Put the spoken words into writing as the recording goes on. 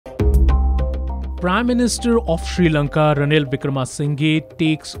Prime Minister of Sri Lanka, Ranil Wickremesinghe,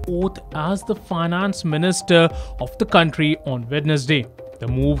 takes oath as the finance minister of the country on Wednesday. The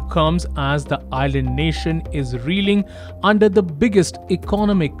move comes as the island nation is reeling under the biggest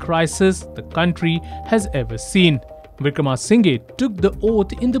economic crisis the country has ever seen. Wickremesinghe took the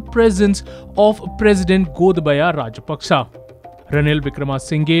oath in the presence of President Gotabaya Rajapaksa. Ranil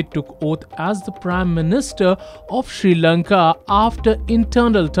Wickremesinghe took oath as the Prime Minister of Sri Lanka after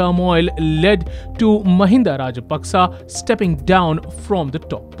internal turmoil led to Mahinda Rajapaksa stepping down from the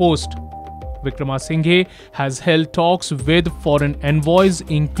top post. Wickremesinghe has held talks with foreign envoys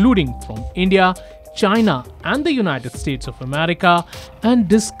including from India, China and the United States of America and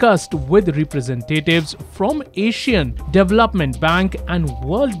discussed with representatives from Asian Development Bank and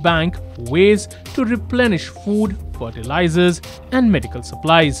World Bank ways to replenish food, fertilizers and medical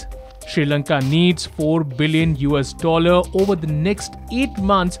supplies. Sri Lanka needs $4 billion over the next 8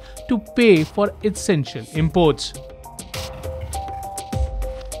 months to pay for essential imports.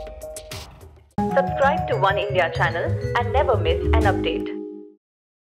 Subscribe to Oneindia channel and never miss an update.